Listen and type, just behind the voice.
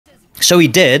So he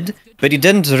did, but he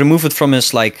didn't remove it from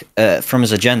his from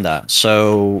his agenda.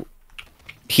 So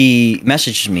he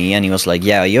messaged me and he was like,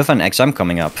 "Yeah, you have an exam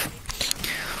coming up."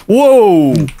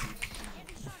 Whoa!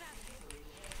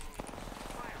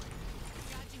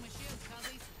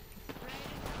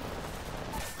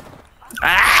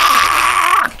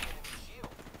 Ah!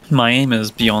 My aim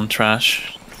is beyond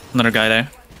trash. Another guy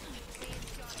there.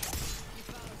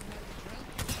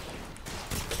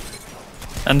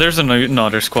 And there's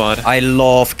another squad. I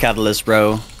love Catalyst,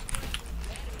 bro.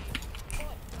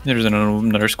 There's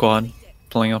another squad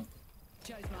pulling up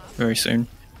very soon.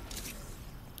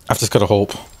 I've just got to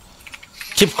hope.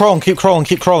 Keep crawling, keep crawling,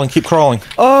 keep crawling, keep crawling.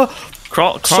 Oh,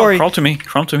 Crawl sorry. Crawl to me.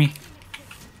 Crawl to me.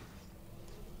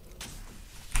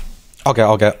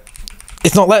 I'll get.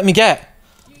 It's not letting me get.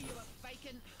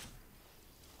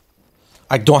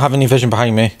 I don't have any vision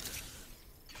behind me.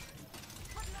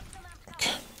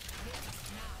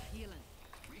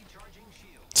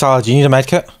 Salah, do you need a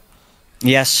medkit?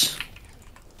 yes.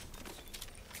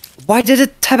 Why did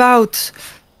it tab out?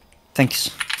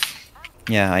 Thanks.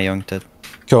 Yeah, I yoinked it.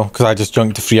 Cool, because I just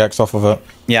junked the 3x off of it.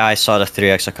 Yeah, I saw the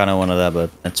 3x. I kind of wanted that, but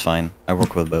it's fine. I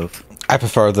work with both. I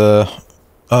prefer the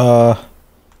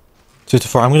 2 to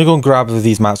 4. I'm gonna go and grab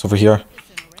these mats over here.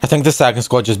 I think the second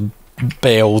squad just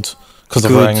bailed because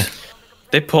of Good. ring.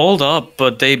 They pulled up,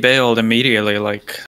 but they bailed immediately. Like